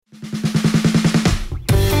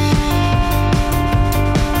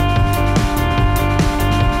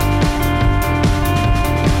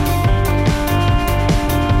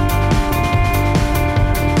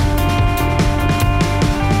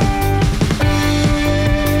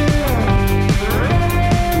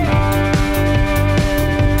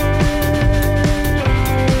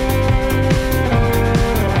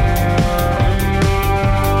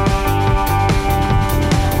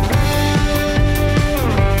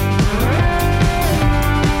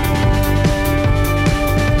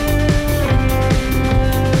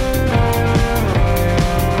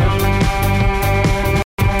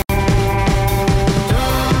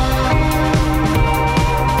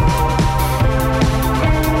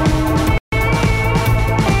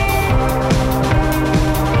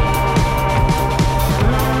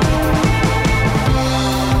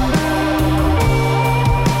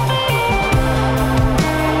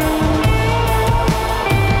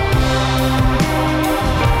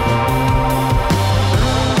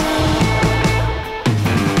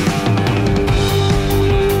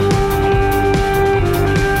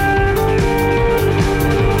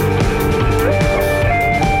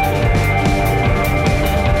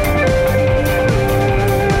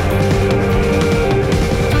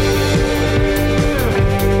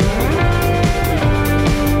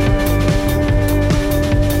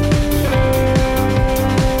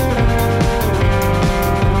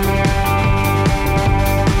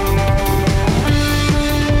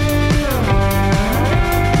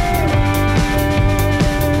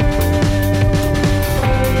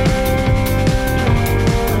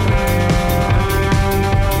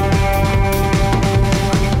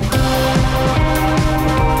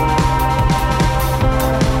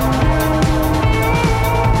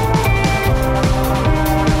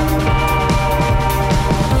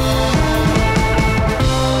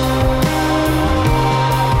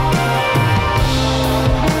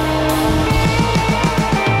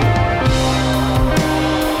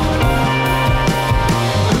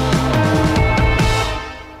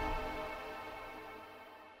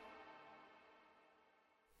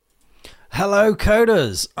Hello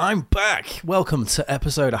coders, I'm back. Welcome to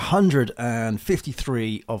episode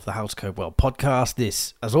 153 of the How to Code Well podcast.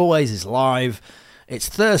 This, as always, is live. It's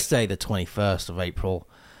Thursday, the 21st of April.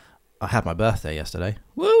 I had my birthday yesterday.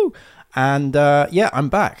 Woo! And I'm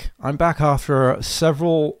back. I'm back after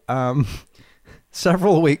several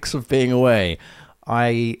weeks of being away.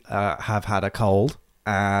 I have had a cold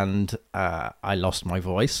and I lost my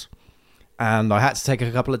voice and I had to take a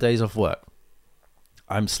couple of days off work.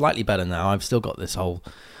 I'm slightly better now. I've still got this whole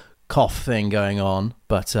cough thing going on,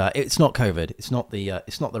 but it's not COVID. It's not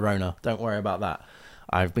the Rona. Don't worry about that.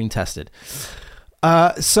 I've been tested.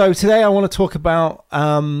 So today I want to talk about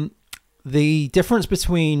the difference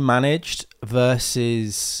between managed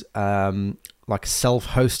versus like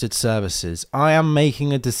self-hosted services. I am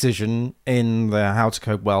making a decision in the How to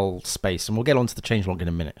Code Well space, and we'll get onto the changelog in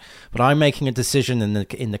a minute. But I'm making a decision in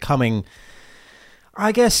the coming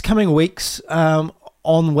weeks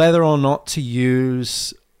on whether or not to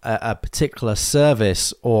use a particular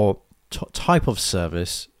service or type of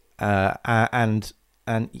service, and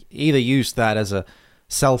either use that as a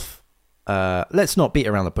self. Let's not beat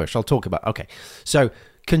around the bush. I'll talk about. Okay, so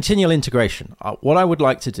continual integration. What I would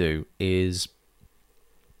like to do is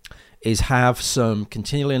have some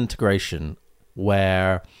continual integration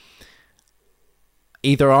where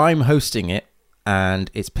either I'm hosting it and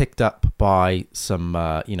it's picked up by some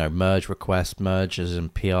merge requests, mergers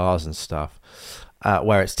and PRs and stuff,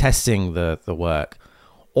 where it's testing the work,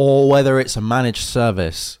 or whether it's a managed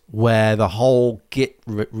service where the whole Git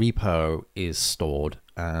repo is stored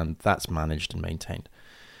and that's managed and maintained,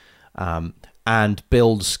 and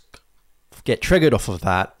builds get triggered off of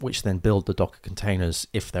that, which then build the Docker containers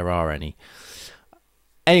if there are any.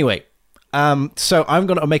 Anyway, so I'm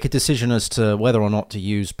going to make a decision as to whether or not to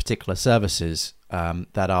use particular services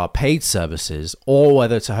that are paid services, or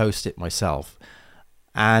whether to host it myself.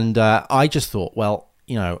 And I just thought, well,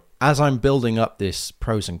 as I'm building up this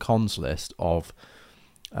pros and cons list of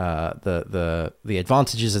the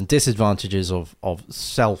advantages and disadvantages of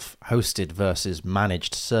self-hosted versus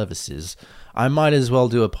managed services, I might as well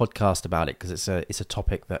do a podcast about it, because it's a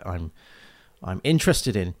topic that I'm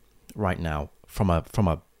interested in right now from a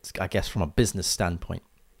business standpoint.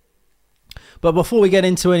 But before we get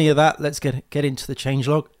into any of that, let's get into the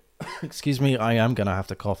changelog. Excuse me, I am going to have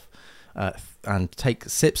to cough and take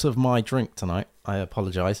sips of my drink tonight. I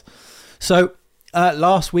apologize. So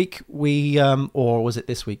last week or was it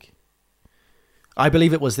this week? I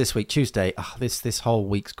believe it was this week, Tuesday. This whole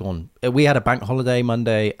week's gone. We had a bank holiday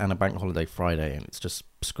Monday and a bank holiday Friday, and it's just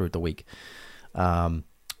screwed the week.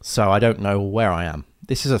 So I don't know where I am.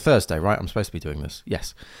 This is a Thursday, right? I'm supposed to be doing this.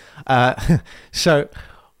 Yes. So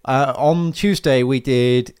on Tuesday we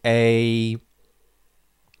did we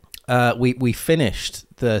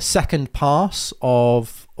finished the second pass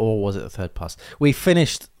of, or was it the third pass? We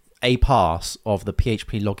finished a pass of the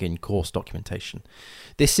PHP login course documentation.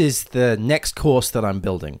 This is the next course that I'm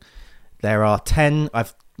building. There are 10,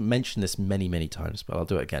 I've mentioned this many times, but I'll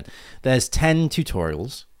do it again. There's 10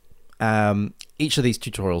 tutorials. Each of these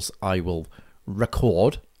tutorials I will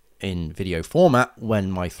record in video format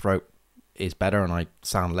when my throat is better and I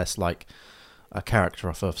sound less like a character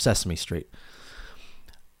off of Sesame Street.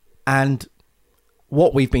 And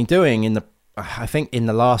what we've been doing I think in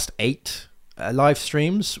the last 8 live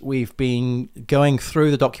streams, we've been going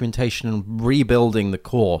through the documentation and rebuilding the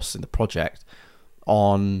course in the project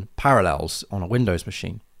on Parallels on a Windows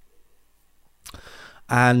machine.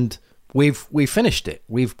 And we've finished it.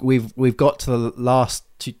 We've got to the last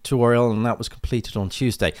tutorial, and that was completed on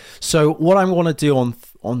Tuesday. So what I'm going to do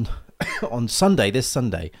on Sunday, this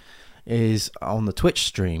Sunday, is on the Twitch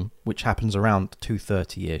stream, which happens around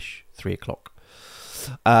 2:30ish, 3 o'clock.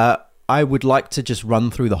 I would like to just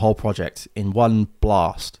run through the whole project in one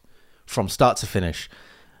blast from start to finish.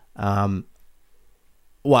 As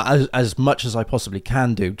much as I possibly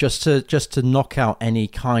can do, just to knock out any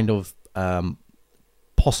kind of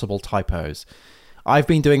possible typos. I've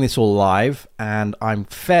been doing this all live, and I'm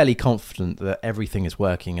fairly confident that everything is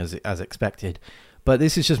working as expected. But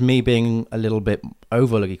this is just me being a little bit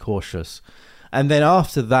overly cautious. And then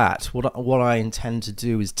after that, what I intend to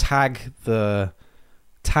do is tag the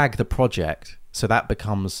project, so that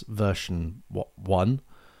becomes version 1,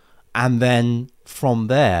 and then from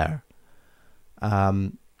there,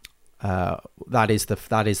 that is the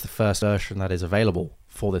first version that is available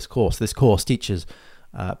for this course. This course teaches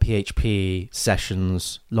PHP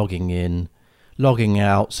sessions, logging in, logging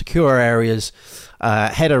out, secure areas,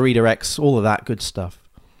 header redirects, all of that good stuff.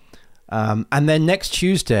 And then next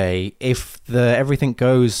Tuesday, if everything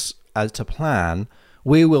goes as to plan,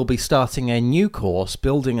 we will be starting a new course,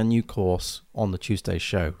 building a new course on the Tuesday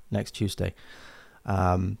show next Tuesday.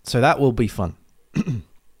 So that will be fun.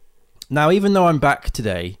 Now, even though I'm back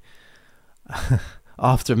today,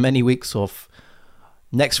 after many weeks off,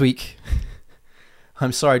 next week,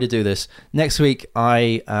 I'm sorry to do this. Next week,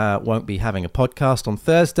 I won't be having a podcast on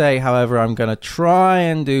Thursday. However, I'm going to try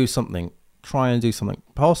and do something,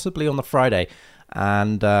 possibly on the Friday.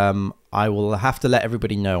 And I will have to let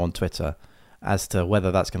everybody know on Twitter as to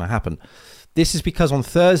whether that's going to happen. This is because on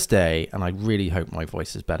Thursday, and I really hope my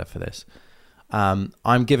voice is better for this,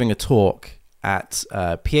 I'm giving a talk at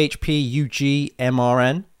PHP UG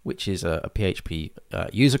MRN, which is a PHP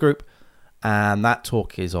user group. And that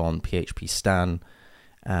talk is on PHP Stan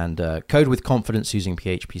and code with confidence using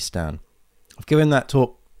PHP Stan. I've given that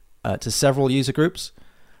talk to several user groups,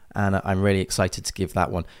 and I'm really excited to give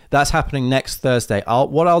that one. That's happening next Thursday.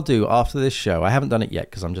 What I'll do after this show, I haven't done it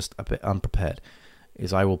yet because I'm just a bit unprepared,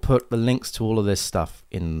 is I will put the links to all of this stuff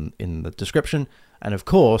in the description. And of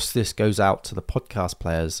course, this goes out to the podcast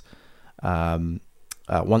players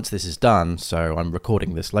once this is done. So I'm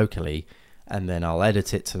recording this locally, and then I'll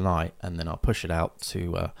edit it tonight, and then I'll push it out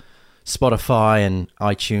to Spotify and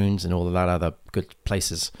iTunes and all of that other good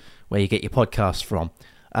places where you get your podcasts from.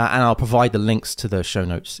 And I'll provide the links to the show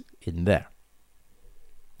notes in there.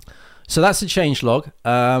 So that's the changelog.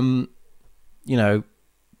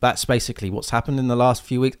 That's basically what's happened in the last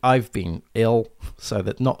few weeks. I've been ill, so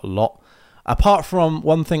that not a lot. Apart from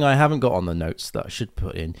one thing I haven't got on the notes that I should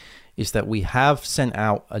put in, is that we have sent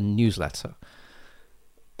out a newsletter.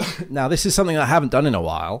 Now, this is something I haven't done in a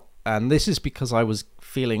while, and this is because I was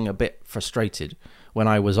feeling a bit frustrated when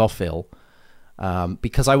I was off ill,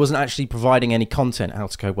 because I wasn't actually providing any content, How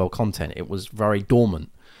to Code Well content. It was very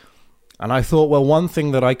dormant. And I thought, well, one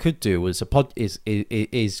thing that I could do is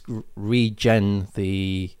regen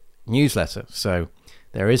the newsletter. So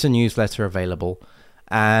there is a newsletter available,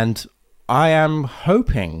 and I am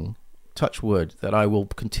hoping, touch wood, that I will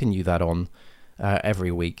continue that on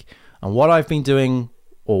every week. And what I've been doing,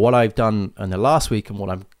 or what I've done in the last week, and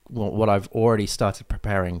what I've already started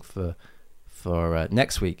preparing for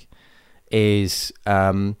next week, is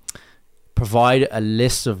provide a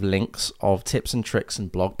list of links of tips and tricks and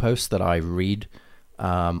blog posts that I read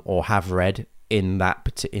or have read in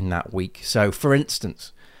that week. So, for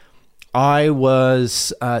instance, I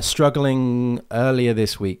was struggling earlier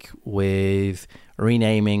this week with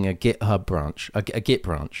renaming a GitHub branch, a Git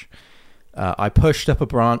branch. I pushed up a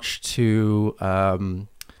branch to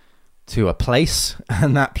a place,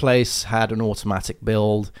 and that place had an automatic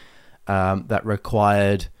build that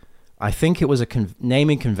required, I think it was a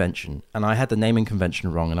naming convention, and I had the naming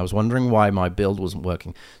convention wrong, and I was wondering why my build wasn't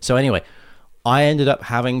working. So anyway, I ended up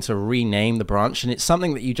having to rename the branch, and it's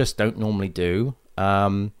something that you just don't normally do.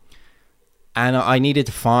 And I needed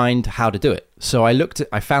to find how to do it. So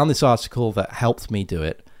I found this article that helped me do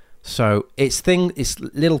it. So it's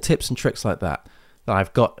little tips and tricks like that I'm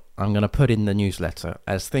going to put in the newsletter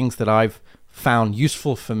as things that I've found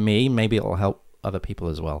useful for me. Maybe it'll help other people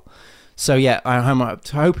as well. So yeah, I'm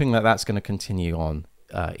hoping that that's going to continue on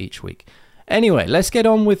each week. Anyway, let's get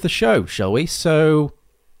on with the show, shall we? So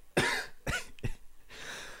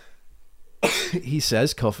he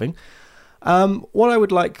says, coughing. What I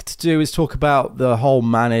would like to do is talk about the whole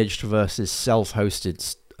managed versus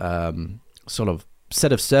self-hosted sort of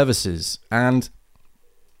set of services. And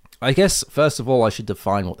I guess, first of all, I should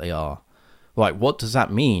define what they are. Like, what does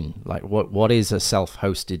that mean? Like, what is a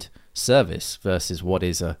self-hosted service versus what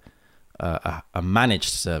is a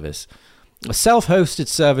managed service? A self-hosted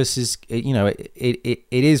service is, it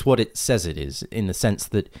is what it says it is, in the sense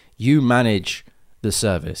that you manage the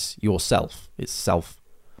service yourself. It's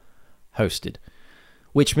self-hosted,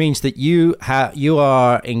 which means that you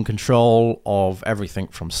are in control of everything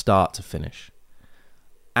from start to finish.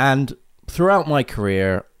 And throughout my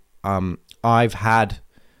career, I've had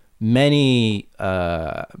many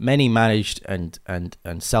managed and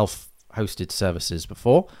self-hosted services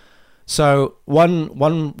before. So one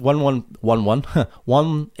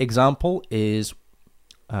example is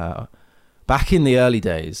back in the early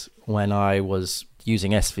days when I was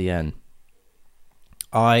using SVN.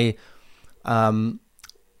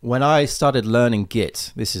 When I started learning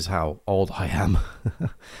Git, this is how old I am.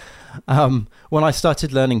 When I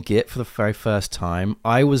started learning Git for the very first time,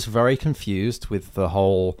 I was very confused with the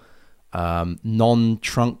whole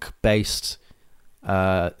non-trunk based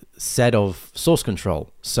set of source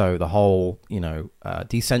control. So the whole,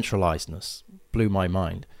 decentralizedness blew my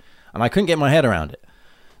mind, and I couldn't get my head around it.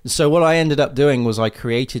 So what I ended up doing was I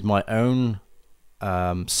created my own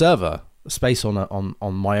server, space on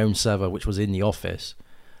my own server, which was in the office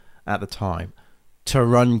at the time, to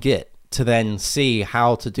run Git, to then see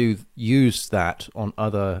how to use that on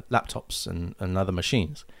other laptops and other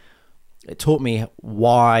machines. It taught me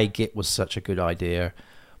why Git was such a good idea.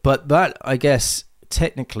 But that, I guess,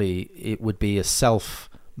 technically, it would be a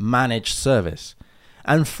self-managed service.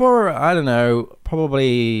 And for, I don't know,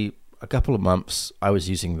 probably a couple of months, I was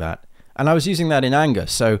using that. And I was using that in anger.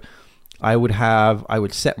 So I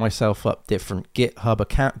would set myself up different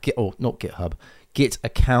GitHub Git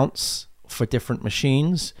accounts for different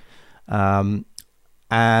machines. And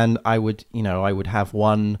I would have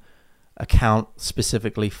one account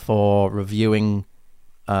specifically for reviewing,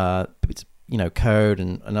 code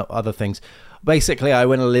and other things. Basically, I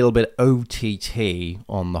went a little bit OTT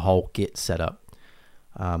on the whole Git setup.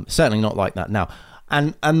 Certainly not like that now.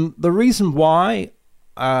 And the reason why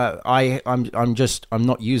I'm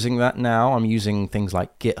not using that now. I'm using things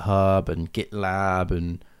like GitHub and GitLab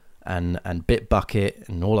and Bitbucket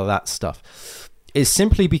and all of that stuff. Is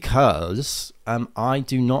simply because I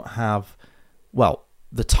do not have,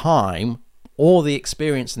 the time or the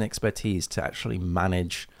experience and expertise to actually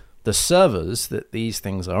manage the servers that these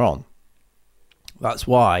things are on. That's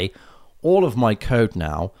why all of my code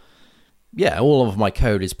now, all of my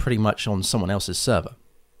code is pretty much on someone else's server.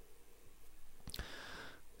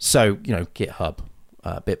 So, GitHub,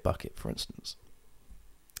 Bitbucket, for instance.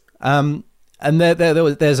 And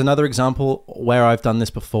there's another example where I've done this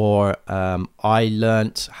before. I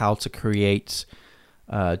learnt how to create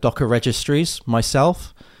Docker registries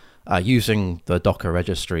myself using the Docker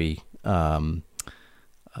registry Docker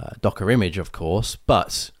image, of course,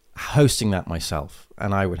 but hosting that myself.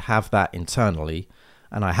 And I would have that internally.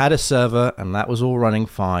 And I had a server, and that was all running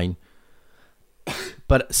fine.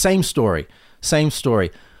 But same story.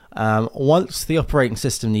 Once the operating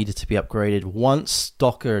system needed to be upgraded, once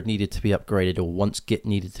Docker needed to be upgraded, or once Git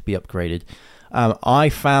needed to be upgraded, I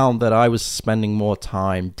found that I was spending more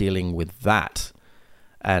time dealing with that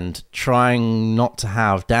and trying not to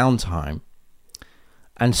have downtime.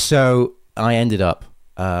 And so I ended up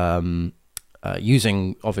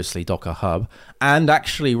using, obviously, Docker Hub. And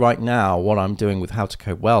actually, right now, what I'm doing with How to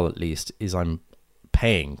Code Well, at least, is I'm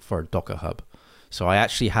paying for a Docker Hub. So I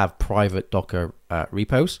actually have private Docker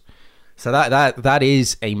repos. So that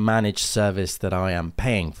is a managed service that I am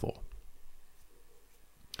paying for,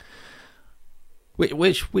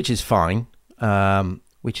 which is fine.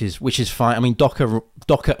 Which is fine. I mean, Docker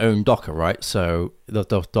owned Docker, right? So the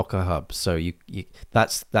Docker Hub. So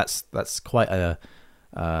that's quite a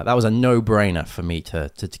that was a no-brainer for me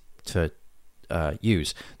to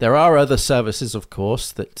use. There are other services, of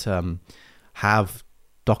course, that have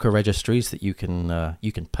Docker registries that you can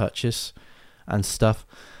purchase and stuff.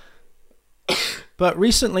 But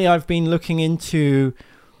recently, I've been looking into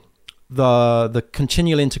the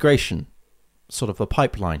continual integration, sort of the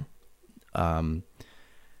pipeline,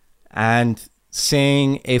 and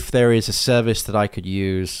seeing if there is a service that I could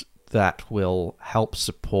use that will help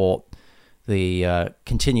support the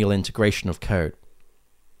continual integration of code.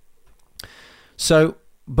 So,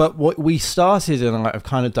 but what we started, and I've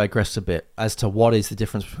kind of digressed a bit as to what is the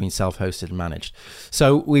difference between self-hosted and managed.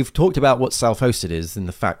 So we've talked about what self-hosted is, and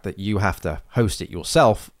the fact that you have to host it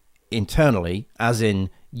yourself internally, as in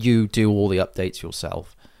you do all the updates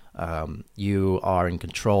yourself. You are in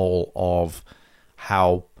control of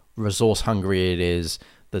how resource hungry it is,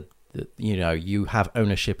 that you have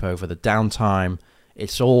ownership over the downtime.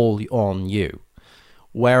 It's all on you.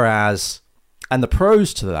 Whereas, and the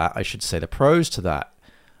pros to that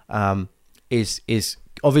is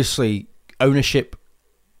obviously ownership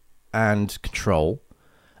and control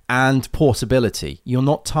and portability. You're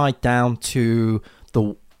not tied down to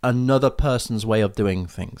another person's way of doing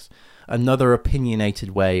things, another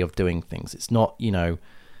opinionated way of doing things. It's not,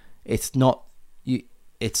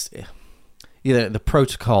 the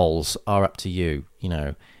protocols are up to you.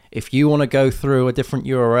 If you want to go through a different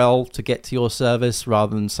URL to get to your service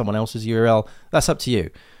rather than someone else's URL, that's up to you.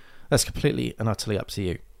 That's completely and utterly up to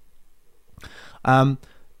you.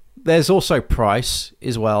 There's also price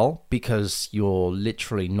as well, because you're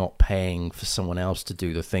literally not paying for someone else to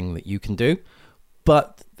do the thing that you can do.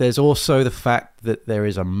 But there's also the fact that there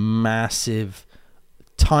is a massive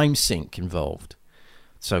time sink involved.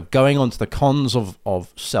 So going on to the cons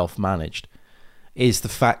of self-managed is the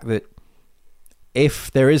fact that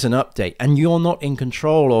if there is an update and you're not in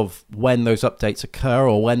control of when those updates occur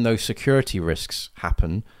or when those security risks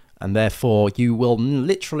happen, and therefore you will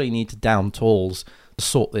literally need to down tools to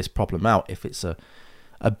sort this problem out if it's a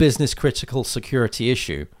business critical security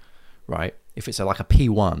issue, right? If it's like a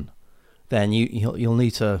P1, then you'll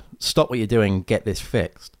need to stop what you're doing and get this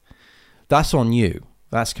fixed. That's on you.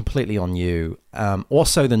 That's completely on you.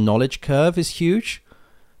 Also, the knowledge curve is huge.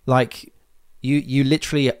 Like, you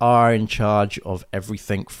literally are in charge of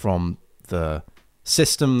everything from the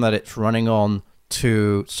system that it's running on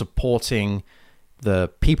to supporting the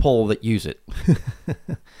people that use it.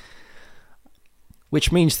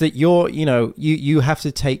 Which means that you have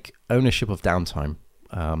to take ownership of downtime.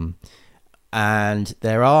 And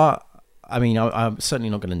there are, I mean, I'm certainly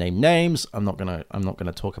not going to name names. I'm not going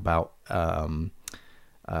to talk about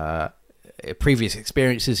previous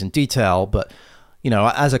experiences in detail, but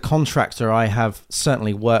as a contractor, I have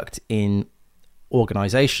certainly worked in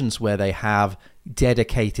organizations where they have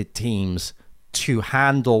dedicated teams to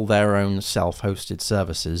handle their own self-hosted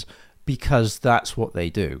services because that's what they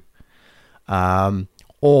do,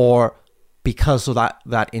 or because of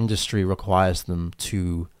that industry requires them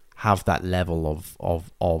to have that level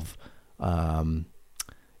of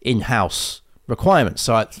in-house requirements.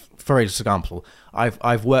 So, for example,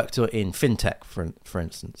 I've worked in fintech, for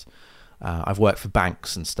instance. I've worked for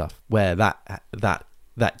banks and stuff where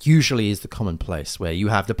that usually is the commonplace, where you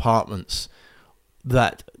have departments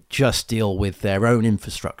that just deal with their own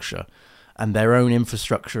infrastructure, and their own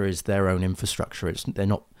infrastructure is their own infrastructure. It's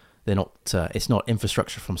not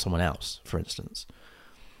infrastructure from someone else, for instance.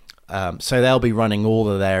 So they'll be running all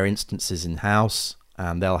of their instances in house,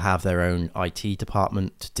 and they'll have their own IT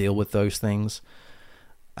department to deal with those things,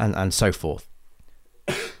 and so forth.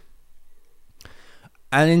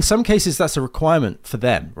 And in some cases, that's a requirement for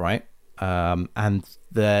them, right? And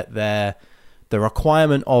the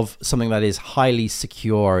requirement of something that is highly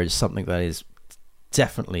secure is something that is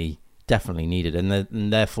definitely needed,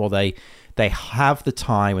 and therefore they have the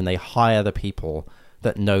time and they hire the people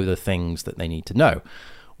that know the things that they need to know.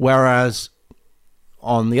 Whereas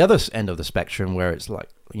on the other end of the spectrum, where it's like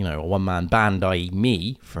a one-man band, i.e.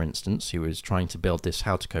 me, for instance, who is trying to build this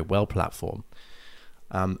How to Code Well platform,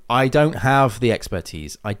 I don't have the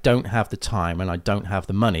expertise, I don't have the time, and I don't have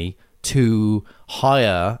the money to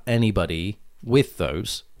hire anybody with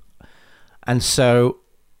those. And so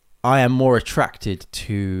I am more attracted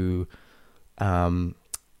to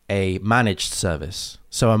a managed service.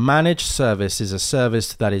 So a managed service is a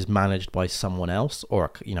service that is managed by someone else,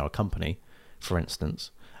 or a company, for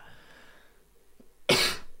instance.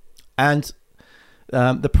 And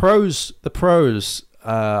the pros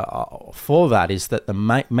for that is that the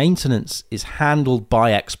maintenance is handled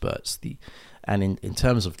by experts. And in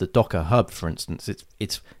terms of the Docker Hub, for instance,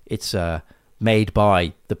 it's made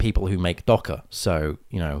by the people who make Docker. So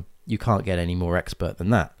you can't get any more expert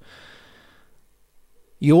than that.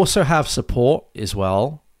 You also have support as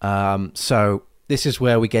well. So this is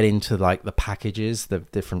where we get into like the packages, the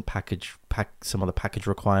different some of the package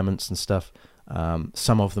requirements and stuff.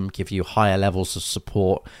 Some of them give you higher levels of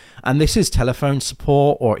support, and this is telephone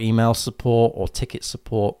support or email support or ticket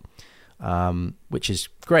support, which is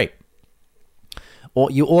great. Or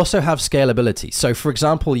you also have scalability. So, for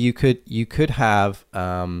example, you could be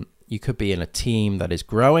in a team that is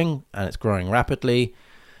growing and it's growing rapidly,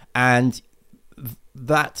 and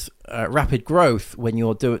that rapid growth, when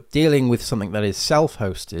you're dealing with something that is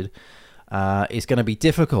self-hosted, is going to be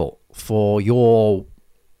difficult for your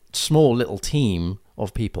small little team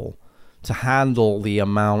of people to handle the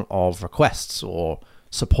amount of requests or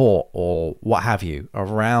support or what have you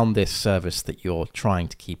around this service that you're trying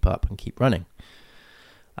to keep up and keep running.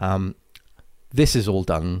 This is all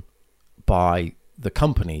done by the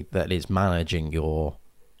company that is managing your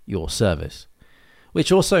service,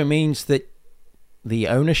 which also means that the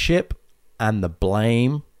ownership and the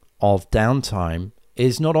blame of downtime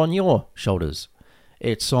is not on your shoulders.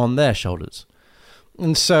 It's on their shoulders.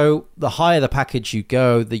 And so the higher the package you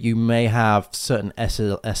go, that you may have certain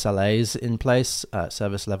SLAs in place,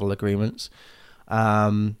 service level agreements,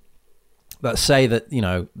 that say that,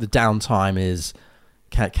 the downtime is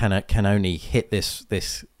can only hit this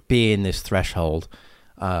be in this threshold,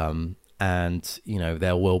 and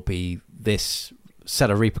there will be this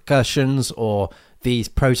set of repercussions or these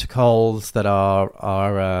protocols that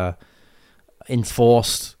are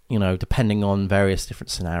enforced, depending on various different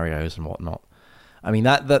scenarios and whatnot. I mean,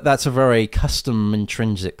 that's a very custom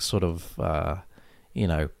intrinsic sort of,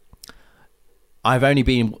 I've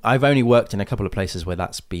only worked in a couple of places where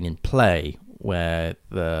that's been in play, where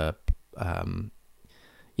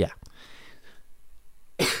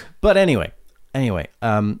But anyway,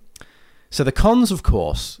 so the cons, of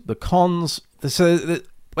course,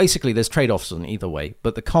 basically there's trade-offs on either way,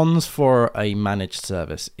 but the cons for a managed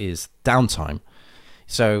service is downtime.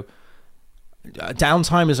 So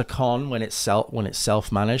downtime is a con when it's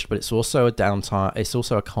self-managed, but it's also a downtime. It's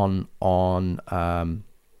also a con on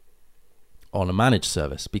a managed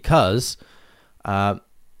service, because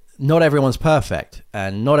Not everyone's perfect,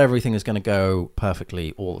 and not everything is going to go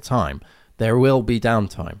perfectly all the time. There will be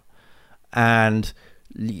downtime. And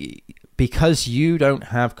because you don't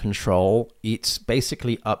have control, it's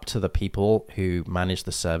basically up to the people who manage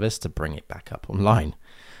the service to bring it back up online.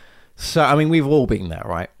 So, I mean, we've all been there,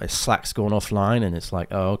 right? Slack's gone offline and it's like,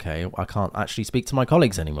 oh, okay, I can't actually speak to my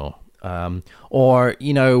colleagues anymore. Or,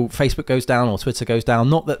 Facebook goes down or Twitter goes down.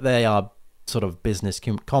 Not that they are sort of business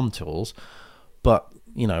comm tools, but,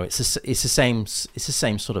 it's the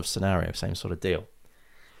same sort of scenario, same sort of deal.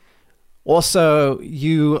 Also,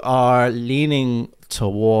 you are leaning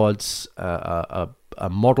towards a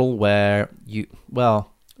model where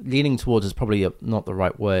leaning towards is probably not the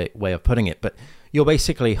right way of putting it, but you're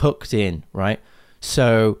basically hooked in, right?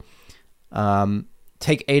 So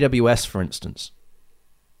take AWS, for instance.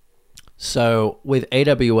 So with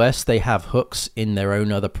AWS, they have hooks in their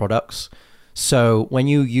own other products. So when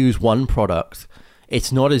you use one product,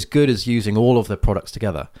 it's not as good as using all of the products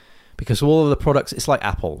together. Because all of the products, it's like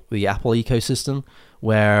Apple, the Apple ecosystem,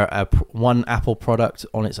 where one Apple product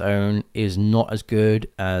on its own is not as good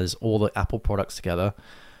as all the Apple products together.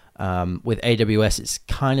 With AWS, it's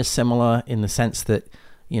kind of similar in the sense that,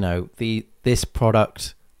 this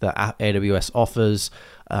product that AWS offers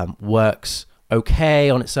works okay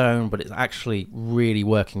on its own, but it's actually really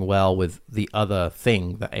working well with the other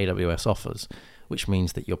thing that AWS offers, which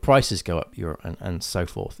means that your prices go up and so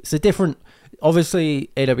forth. It's a different, obviously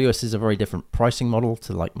AWS is a very different pricing model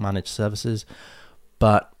to like managed services,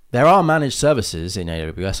 but there are managed services in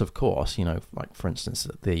AWS, of course, like for instance,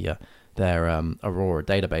 their Aurora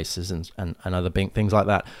databases and other big things like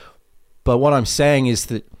that. But what I'm saying is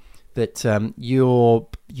that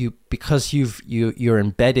because you're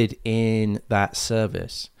embedded in that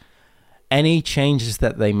service, any changes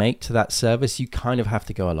that they make to that service, you kind of have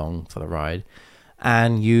to go along for the ride.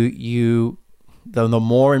 And the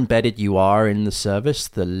more embedded you are in the service,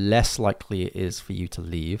 the less likely it is for you to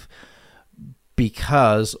leave,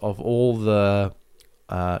 because of all the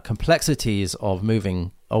complexities of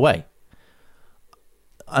moving away.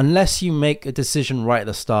 Unless you make a decision right at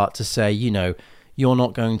the start to say, you're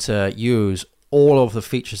not going to use all of the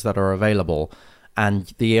features that are available,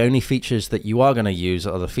 and the only features that you are going to use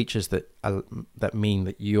are the features that mean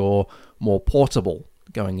that you're more portable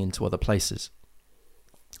going into other places.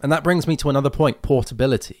 And that brings me to another point,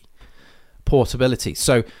 portability.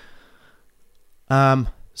 So,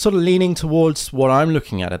 sort of leaning towards what I'm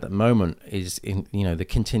looking at the moment is in the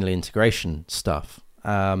continual integration stuff.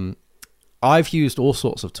 I've used all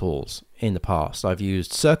sorts of tools in the past. I've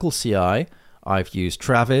used Circle CI, I've used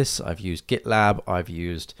Travis, I've used GitLab, I've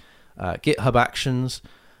used GitHub Actions,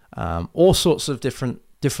 all sorts of different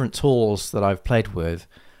tools that I've played with.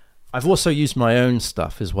 I've also used my own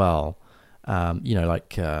stuff as well,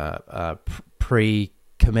 like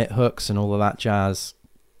pre-commit hooks and all of that jazz.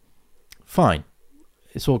 Fine,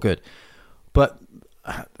 it's all good. But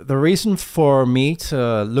the reason for me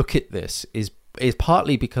to look at this is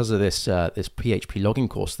partly because of this PHP logging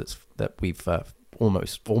course that we've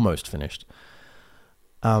almost finished.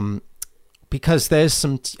 Because there's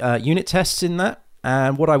some unit tests in that,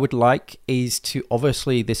 and what I would like is to,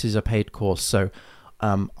 obviously this is a paid course, so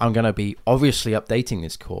I'm going to be obviously updating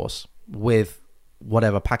this course with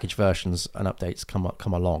whatever package versions and updates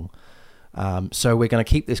come along. So we're going to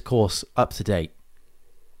keep this course up to date,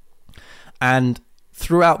 and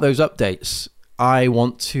throughout those updates I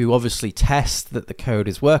want to obviously test that the code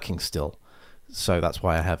is working still. So that's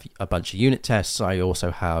why I have a bunch of unit tests. I also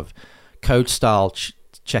have code style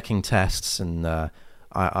checking tests, and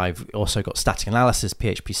I've also got static analysis,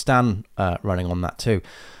 PHP Stan running on that too.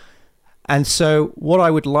 And so what I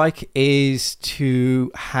would like is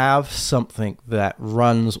to have something that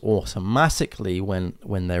runs automatically when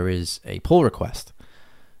there is a pull request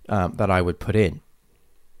that I would put in.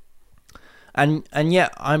 And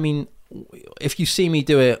yet, I mean, if you see me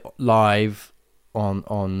do it live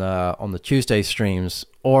on the Tuesday streams,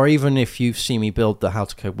 or even if you've seen me build the How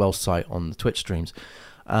to Code Well site on the Twitch streams,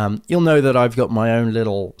 you'll know that I've got my own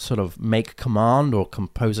little sort of make command or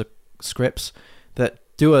composer scripts that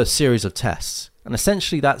do a series of tests. And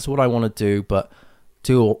essentially that's what I want to do, but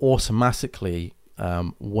do automatically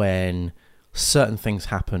when certain things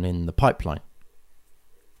happen in the pipeline.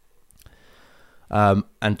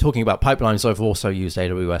 And talking about pipelines, I've also used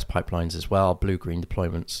AWS pipelines as well, blue-green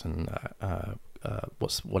deployments, and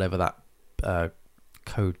whatever that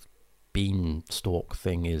code beanstalk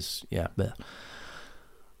thing is. Yeah, there.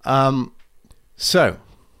 So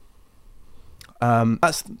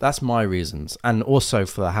that's my reasons, and also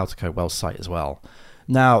for the How to Code Well site as well.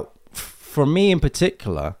 Now, for me in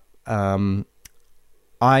particular,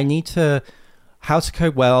 I need to How to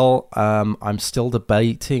code well. I'm still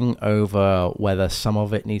debating over whether some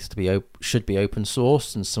of it needs to be should be open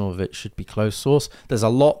source and some of it should be closed source. There's a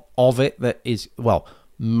lot of it that is, well,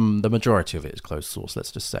 the majority of it is closed source.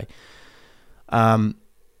 Let's just say.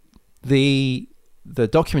 The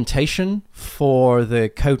documentation for the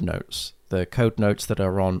code notes that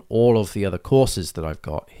are on all of the other courses that I've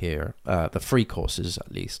got here, the free courses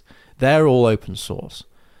at least, they're all open source.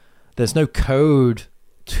 There's no code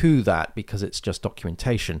to that because it's just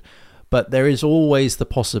documentation, but there is always the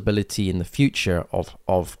possibility in the future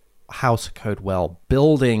of How to Code Well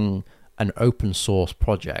building an open source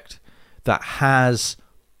project that has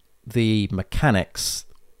the mechanics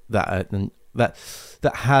that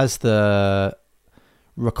has the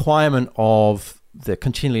requirement of the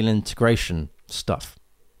continual integration stuff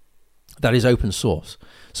that is open source.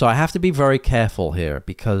 So I have to be very careful here,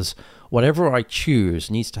 because whatever I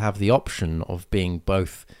choose needs to have the option of being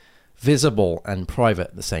both visible and private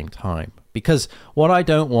at the same time. Because what I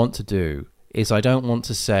don't want to do is I don't want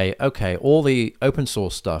to say, okay, all the open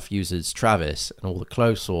source stuff uses Travis and all the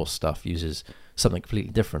closed source stuff uses something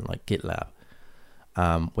completely different like GitLab,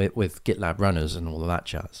 with GitLab runners and all of that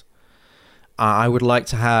jazz. I would like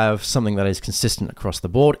to have something that is consistent across the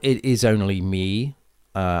board. It is only me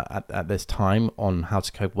at this time on How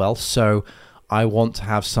to Code Well, so I want to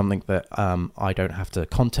have something that I don't have to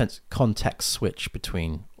context switch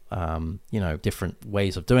between different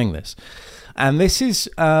ways of doing this. And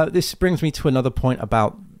this brings me to another point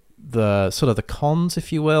about the sort of the cons,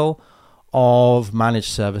 if you will, of managed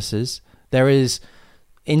services. There is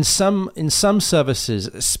in some services,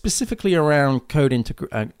 specifically around code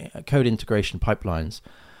integration pipelines,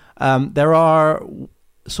 there are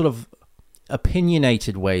sort of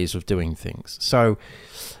opinionated ways of doing things. So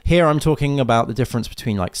here I'm talking about the difference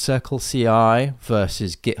between like Circle CI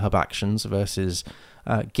versus GitHub Actions versus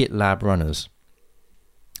GitLab runners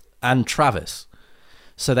and Travis.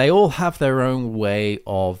 So they all have their own way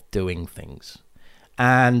of doing things.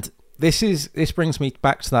 And this brings me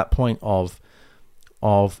back to that point of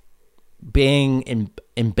being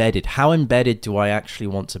embedded. How embedded do I actually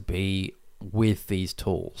want to be with these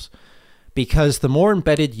tools? Because the more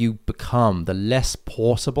embedded you become, the less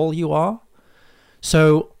portable you are.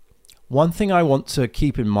 So one thing I want to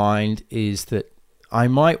keep in mind is that I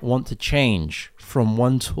might want to change from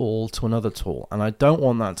one tool to another tool, and I don't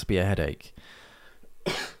want that to be a headache.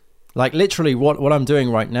 Like literally what I'm doing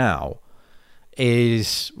right now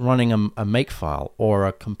is running a makefile or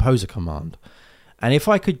a composer command. And if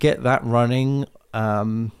I could get that running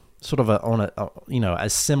sort of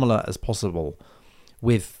as similar as possible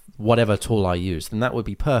with whatever tool I use, then that would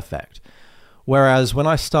be perfect. Whereas when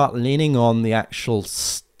I start leaning on the actual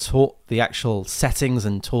settings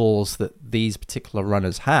and tools that these particular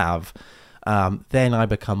runners have, then I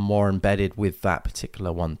become more embedded with that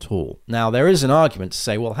particular one tool. Now, there is an argument to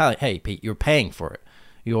say, well, hey, Pete, you're paying for it.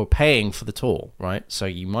 You're paying for the tool, right? So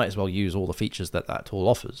you might as well use all the features that tool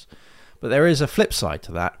offers. But there is a flip side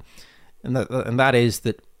to that, and that is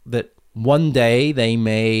that one day they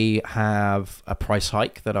may have a price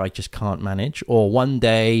hike that I just can't manage, or one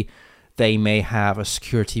day they may have a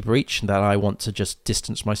security breach that I want to just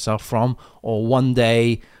distance myself from, or one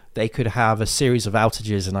day they could have a series of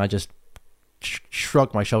outages and I just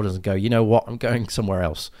shrug my shoulders and go, you know what, I'm going somewhere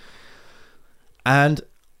else. And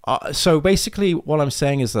so basically what I'm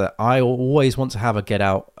saying is that I always want to have a get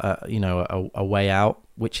out, a way out,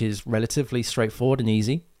 which is relatively straightforward and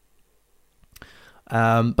easy.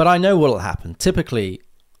 But I know what will happen. Typically,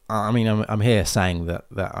 I mean, I'm here saying that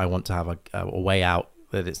I want to have a way out,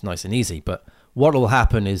 that it's nice and easy. But what will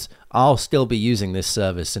happen is I'll still be using this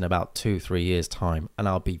service in about 2-3 years' time, and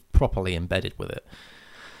I'll be properly embedded with it.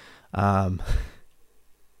 I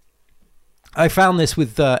found this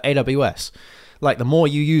with AWS. Like, the more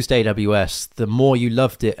you used AWS, the more you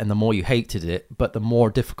loved it and the more you hated it, but the more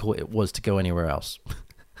difficult it was to go anywhere else.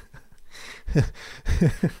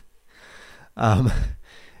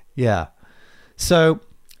 Yeah. So,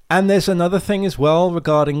 and there's another thing as well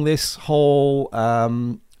regarding this whole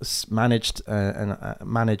managed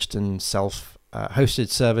and self-hosted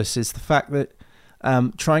service, is the fact that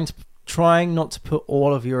trying not to put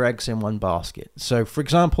all of your eggs in one basket. So, for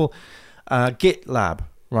example, GitLab,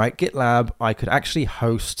 right? GitLab, I could actually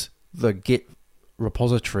host the Git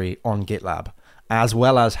repository on GitLab, as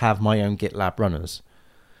well as have my own GitLab runners.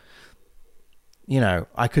 You know,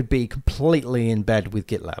 I could be completely in bed with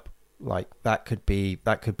GitLab. Like, that could be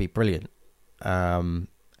brilliant.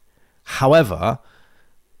 However,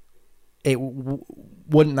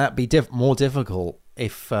 wouldn't that be more difficult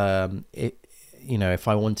if I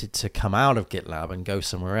wanted to come out of GitLab and go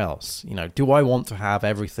somewhere else? You know, do I want to have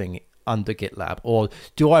everything under GitLab, or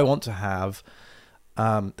do I want to have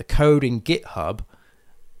the code in GitHub,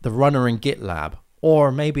 the runner in GitLab,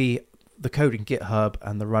 or maybe the code in GitHub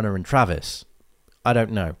and the runner in Travis? I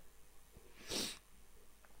don't know.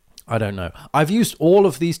 I've used all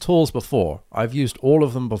of these tools before.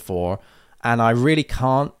 And I really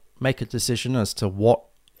can't make a decision as to what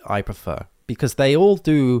I prefer, because they all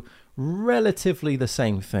do relatively the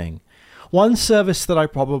same thing. One service that I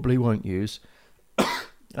probably won't use,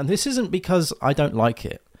 and this isn't because I don't like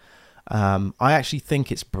it. I actually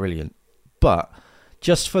think it's brilliant, but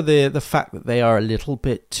just for the fact that they are a little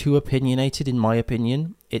bit too opinionated, in my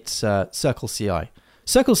opinion, it's Circle CI.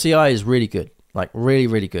 Circle CI is really good, like really,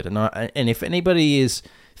 really good. And if anybody is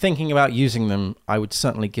thinking about using them, I would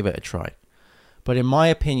certainly give it a try. But in my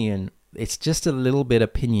opinion, it's just a little bit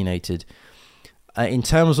opinionated. In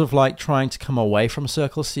terms of like trying to come away from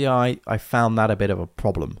Circle CI, I found that a bit of a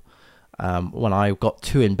problem when I got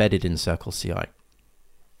too embedded in Circle CI.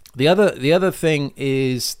 The other thing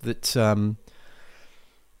is that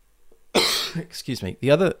excuse me.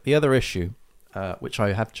 The other issue, which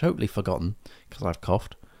I have totally forgotten because I've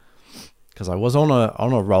coughed, because I was on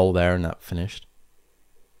a roll there and that finished.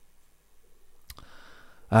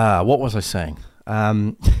 What was I saying?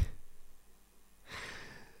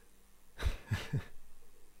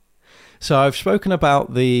 So I've spoken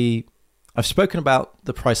about the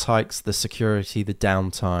price hikes, the security, the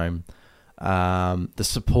downtime, the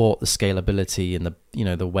support, the scalability, and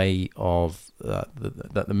the way of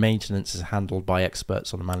that the maintenance is handled by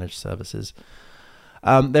experts on the managed services.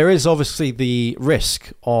 There is obviously the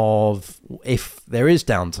risk of, if there is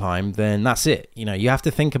downtime, then that's it. You have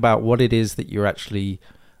to think about what it is that you're actually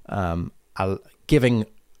giving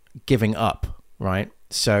up, right?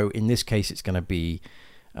 So in this case, it's going to be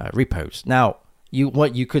repos. Now,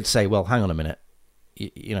 you could say, well, hang on a minute.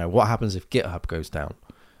 What happens if GitHub goes down?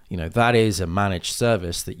 That is a managed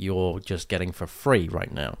service that you're just getting for free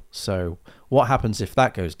right now. So what happens if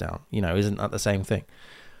that goes down? Isn't that the same thing?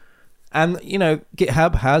 And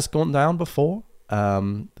GitHub has gone down before.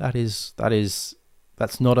 That's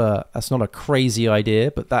not a crazy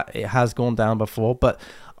idea, but that it has gone down before. But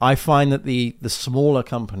I find that the smaller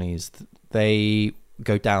companies, they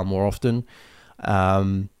go down more often.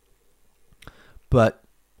 But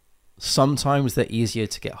sometimes they're easier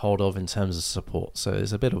to get hold of in terms of support. So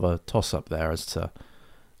there's a bit of a toss up there as to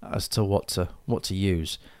what to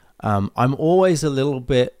use. I'm always a little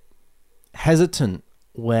bit hesitant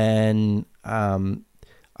when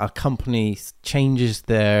a company changes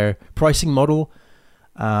their pricing model,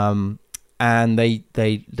 and they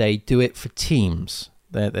do it for teams.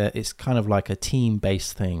 It's kind of like a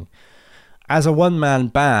team-based thing. As a one-man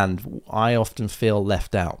band, I often feel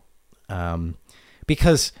left out,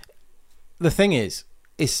 because the thing is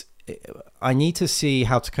I need to see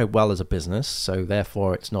how to code well as a business. So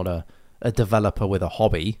therefore, it's not a developer with a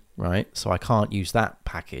hobby, right? So I can't use that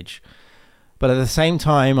package. But at the same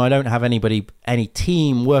time, I don't have any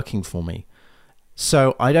team working for me.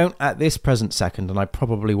 So I don't, at this present second, and I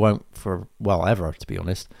probably won't for, well, ever, to be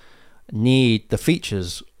honest, need the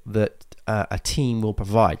features that a team will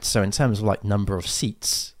provide. So in terms of like number of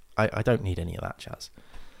seats, I don't need any of that jazz.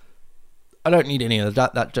 I don't need any of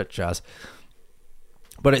that jazz.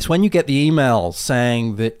 But it's when you get the email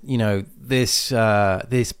saying that,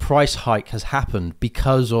 this price hike has happened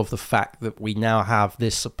because of the fact that we now have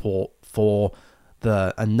this support for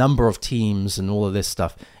a number of teams and all of this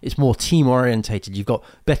stuff. It's more team orientated. You've got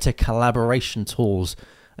better collaboration tools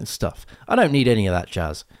and stuff. I don't need any of that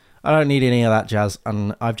jazz.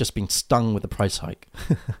 And I've just been stung with the price hike.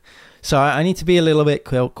 So I need to be a little bit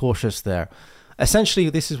cautious there. Essentially,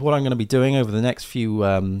 this is what I'm going to be doing over the next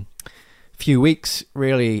few weeks.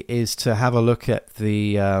 Really, is to have a look at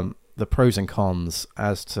the pros and cons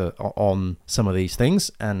on some of these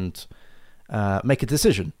things and make a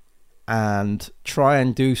decision, and try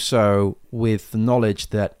and do so with the knowledge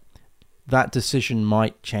that decision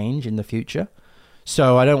might change in the future.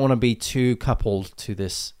 So I don't want to be too coupled to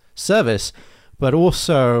this service, but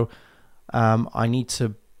also I need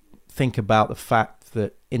to think about the fact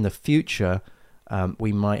that in the future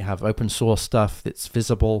we might have open source stuff that's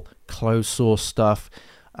visible, closed source stuff.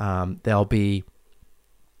 There'll be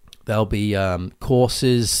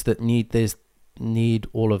courses that need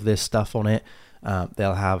all of this stuff on it.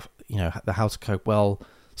 They'll have the How to Code Well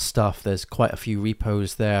stuff. There's quite a few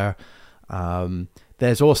repos there.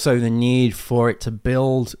 There's also the need for it to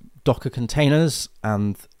build Docker containers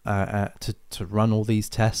and to run all these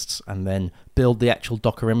tests, and then build the actual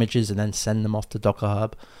Docker images and then send them off to Docker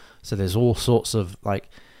Hub. So there's all sorts of like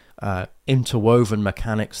interwoven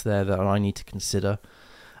mechanics there that I need to consider.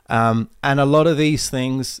 And a lot of these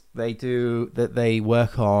things they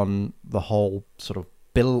work on the whole sort of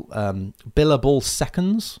billable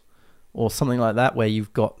seconds or something like that, where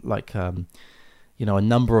you've got like a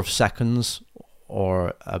number of seconds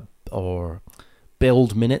or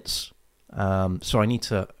build minutes. So I need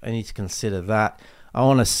to consider that. I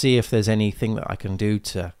want to see if there's anything that I can do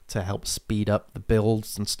to help speed up the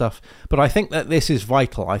builds and stuff. But I think that this is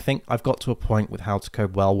vital. I think I've got to a point with How to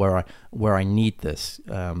Code Well where I need this.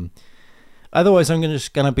 Otherwise, I'm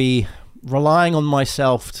just going to be relying on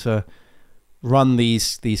myself to run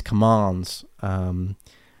these commands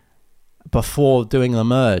before doing the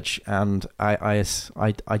merge, and I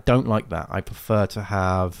don't like that. I prefer to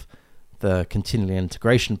have the continual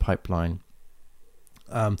integration pipeline.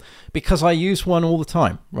 Because I use one all the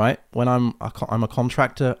time, right? When I'm a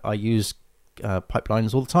contractor, I use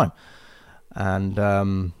pipelines all the time, and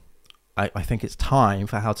I think it's time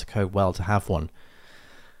for How to Code Well to have one.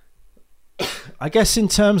 I guess in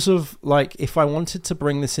terms of like, if I wanted to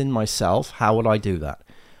bring this in myself, how would I do that?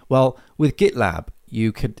 Well, with GitLab,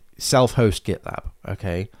 you could self-host GitLab.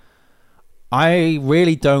 Okay, I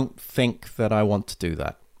really don't think that I want to do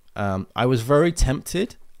that. I was very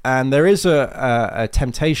tempted. And there is a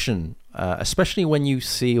temptation, especially when you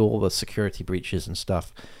see all the security breaches and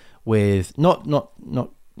stuff, with not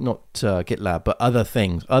GitLab, but other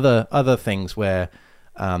things where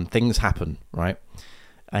things happen, right?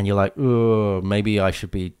 And you're like, oh, maybe I should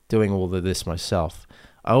be doing all of this myself.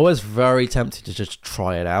 I was very tempted to just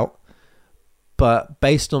try it out, but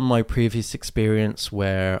based on my previous experience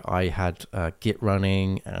where I had Git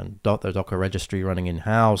running and the Docker registry running in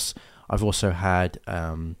house. I've also had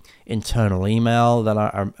internal email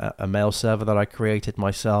a mail server that I created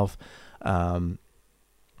myself, and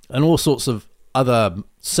all sorts of other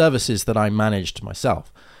services that I managed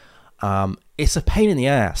myself. It's a pain in the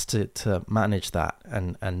ass to manage that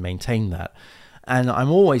and maintain that. And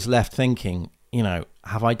I'm always left thinking,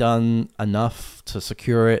 have I done enough to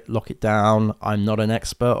secure it, lock it down? I'm not an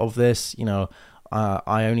expert of this.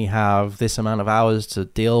 I only have this amount of hours to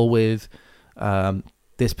deal with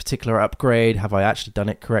this particular upgrade. Have I actually done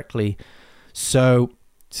it correctly? So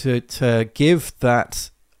to give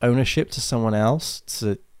that ownership to someone else,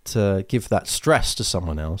 to give that stress to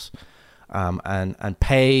someone else, and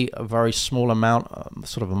pay a very small amount,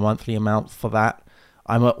 sort of a monthly amount for that,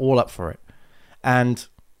 I'm all up for it. And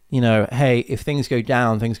hey, if things go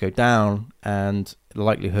down, and the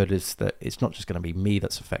likelihood is that it's not just going to be me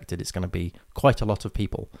that's affected, it's going to be quite a lot of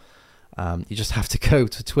people. You just have to go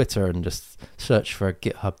to Twitter and just search for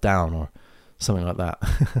GitHub down or something like that.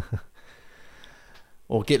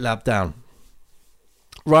 Or GitLab down.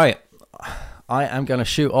 Right. I am going to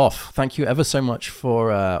shoot off. Thank you ever so much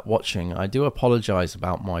for watching. I do apologize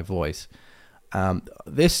about my voice.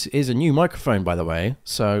 This is a new microphone, by the way,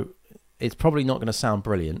 so it's probably not going to sound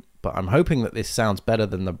brilliant, but I'm hoping that this sounds better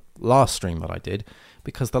than the last stream that I did,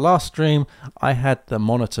 because the last stream I had the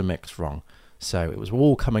monitor mix wrong. So it was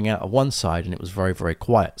all coming out of one side and it was very, very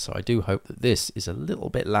quiet. So I do hope that this is a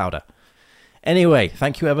little bit louder. Anyway,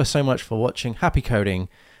 thank you ever so much for watching. Happy coding.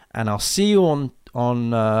 And I'll see you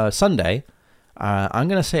on Sunday. I'm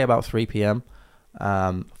going to say about 3 p.m.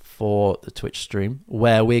 For the Twitch stream,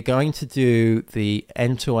 where we're going to do the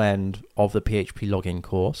end-to-end of the PHP login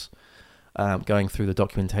course, going through the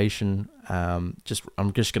documentation. I'm just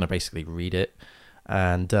going to basically read it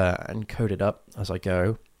and code it up as I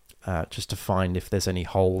go. Just to find if there's any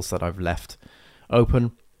holes that I've left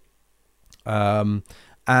open, and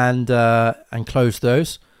close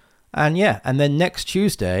those. And then next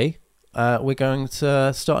Tuesday, we're going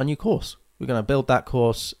to start a new course. We're going to build that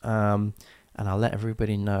course, and I'll let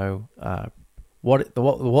everybody know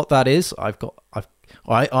what that is.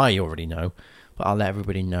 I already know, but I'll let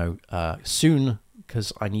everybody know soon,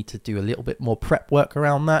 because I need to do a little bit more prep work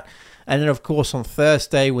around that. And then, of course, on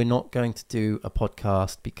Thursday, we're not going to do a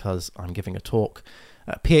podcast because I'm giving a talk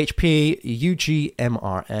at PHP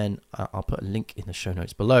UGMRN. I'll put a link in the show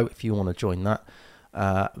notes below if you want to join that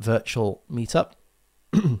virtual meetup.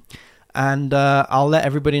 And I'll let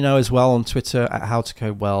everybody know as well on Twitter at How to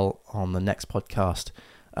Code Well on the next podcast,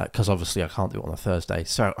 because obviously I can't do it on a Thursday.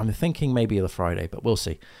 So I'm thinking maybe the Friday, but we'll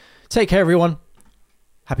see. Take care, everyone.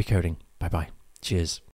 Happy coding. Bye-bye. Cheers.